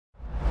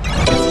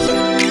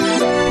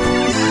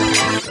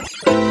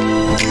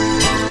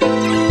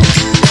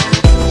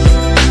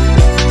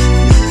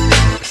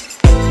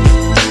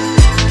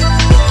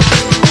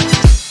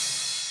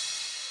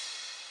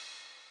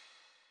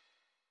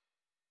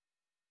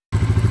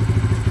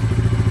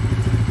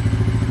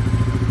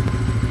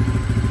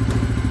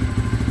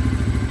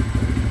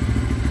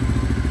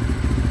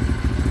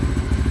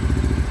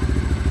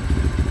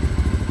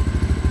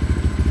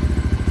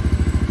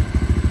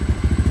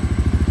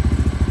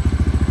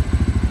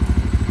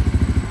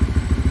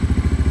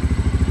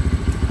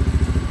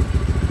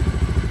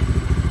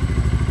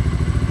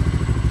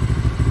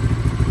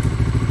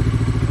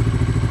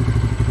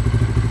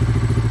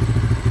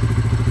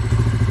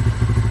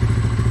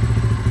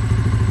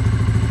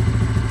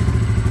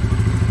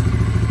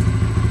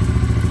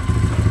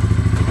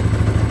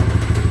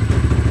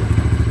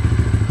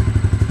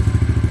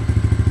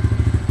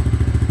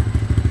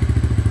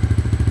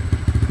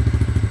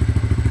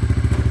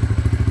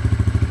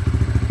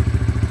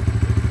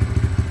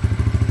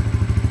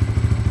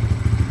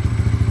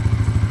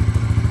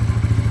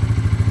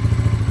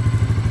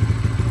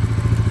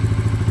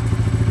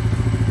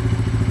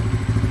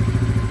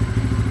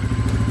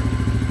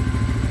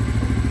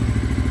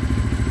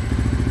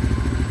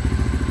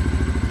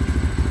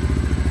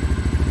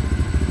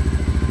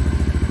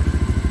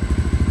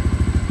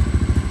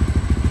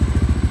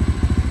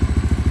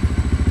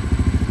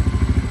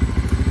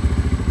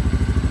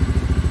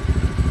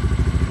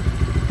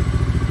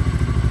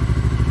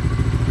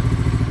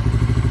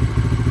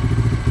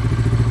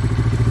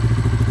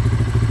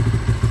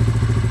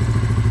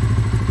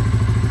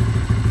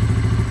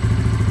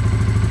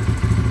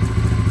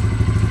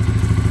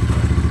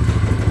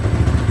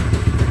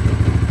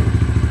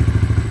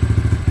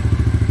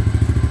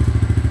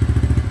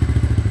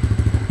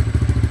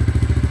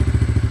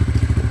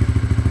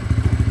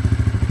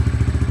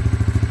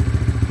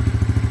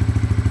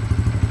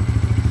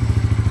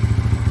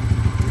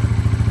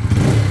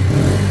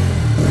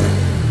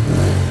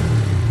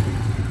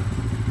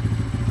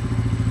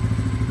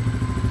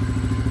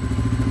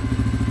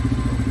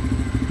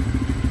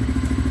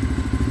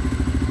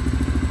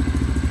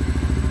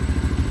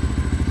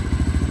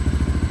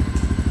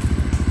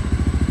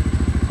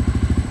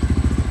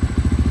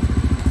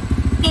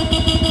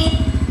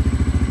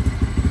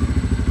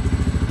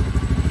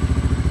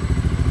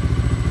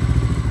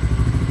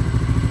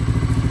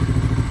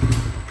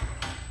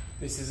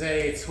This is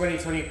a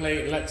 2020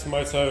 plate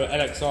Lexmoto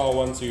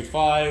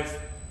LXR125.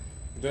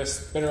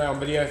 Just spin around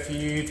video for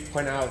you to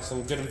point out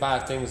some good and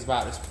bad things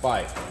about this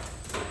bike.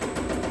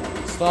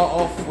 Start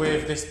off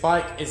with, this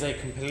bike is a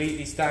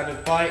completely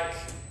standard bike.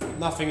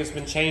 Nothing has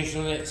been changed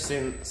on it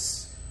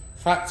since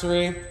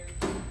factory.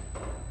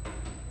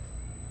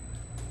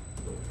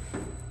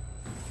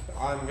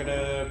 I'm going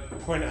to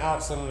point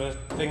out some of the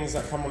things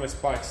that come on this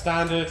bike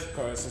standard.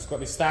 It's got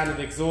the standard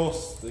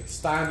exhaust, the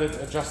standard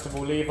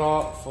adjustable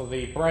lever for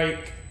the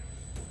brake,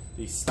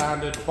 the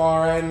standard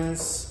bar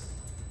ends,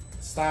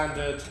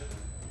 standard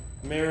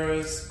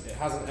mirrors. It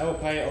has an L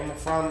plate on the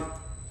front.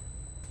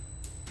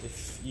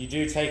 If you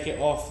do take it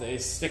off, there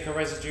is sticker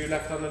residue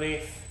left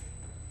underneath.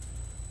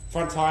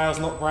 Front tyres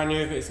not brand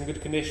new, but it's in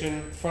good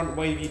condition. Front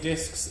wavy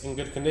discs in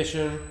good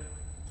condition.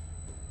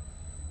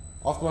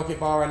 Aftermarket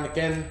bar end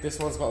again, this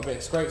one's got a bit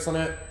of scrapes on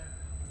it.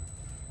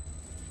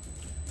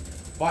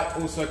 Bike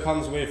also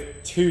comes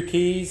with 2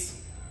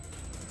 keys.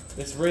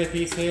 This rear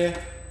piece here,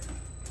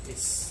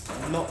 it's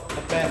not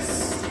the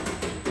best.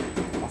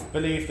 I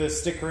believe the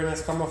stickering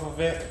has come off of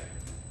it.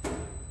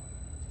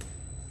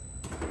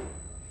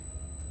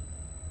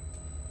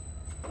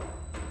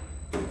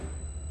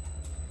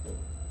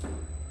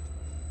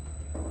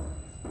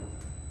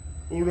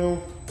 All in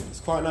all, it's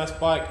quite a nice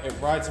bike. It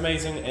rides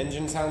amazing,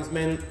 engine sounds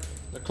mint.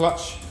 The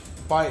clutch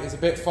bite is a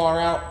bit far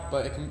out,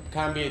 but it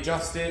can be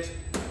adjusted.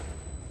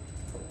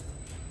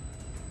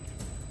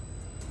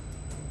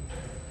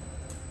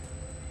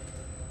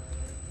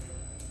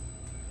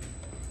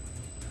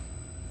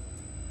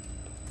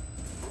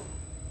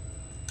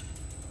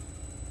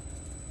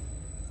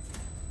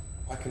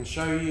 I can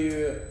show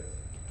you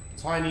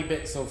tiny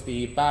bits of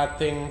the bad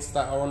things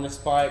that are on this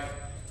bike.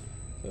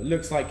 So it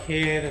looks like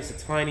here there's a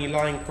tiny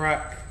line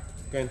crack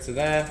going to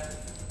there.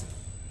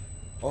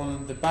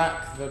 On the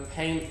back, the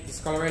paint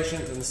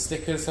discolorations and the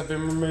stickers have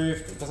been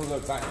removed. It doesn't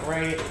look that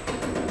great.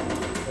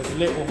 There's a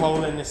little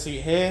hole in the seat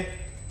here.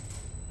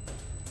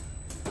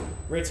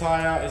 Rear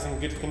tyre is in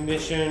good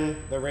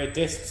condition. The rear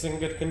disc's in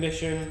good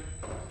condition.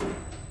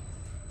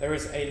 There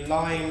is a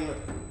line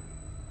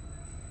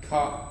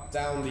cut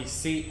down the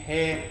seat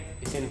here.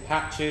 It's in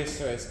patches,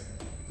 so it's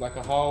like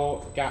a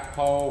hole, gap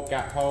hole,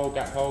 gap hole,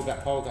 gap hole,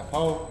 gap hole, gap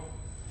hole.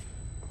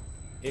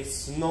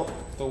 It's not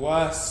the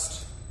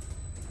worst.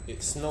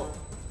 It's not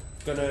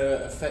gonna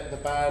affect the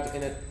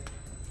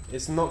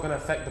it's not gonna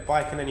affect the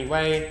bike in any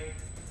way.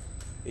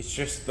 It's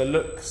just the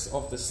looks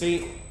of the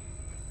seat.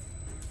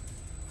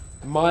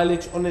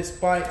 Mileage on this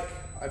bike,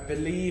 I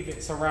believe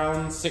it's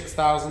around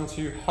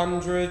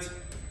 6,200.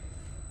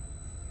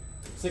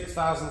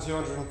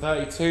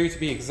 6,232 to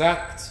be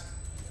exact.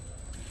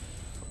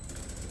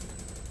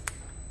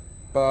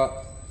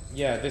 But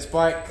yeah, this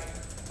bike,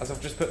 as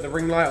I've just put the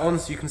ring light on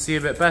so you can see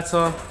a bit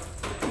better,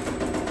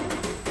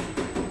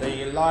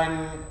 the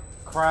line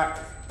crack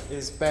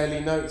is barely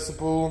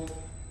noticeable,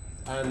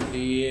 and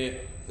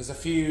there's a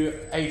few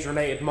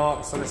age-related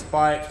marks on this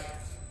bike.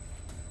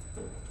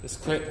 This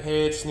clip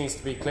here just needs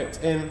to be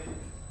clipped in.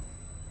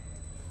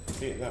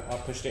 See that I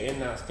pushed it in,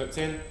 now it's clipped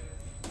in.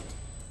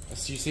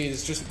 As you see,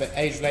 there's just a bit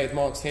age-related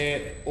marks here.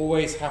 It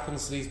always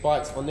happens to these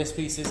bikes on this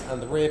pieces and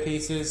the rear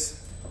pieces.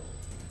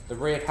 The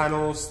rear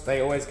panels,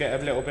 they always get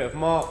a little bit of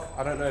mark.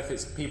 I don't know if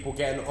it's people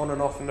getting on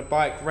and off on the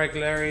bike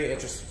regularly, it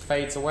just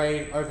fades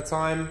away over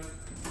time.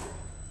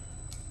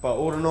 But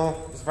all in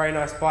all, it's a very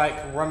nice bike,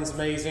 runs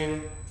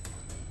amazing.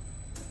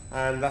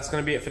 And that's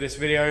going to be it for this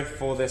video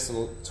for this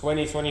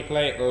 2020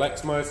 plate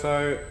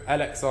Lexmoto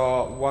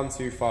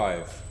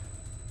LXR125.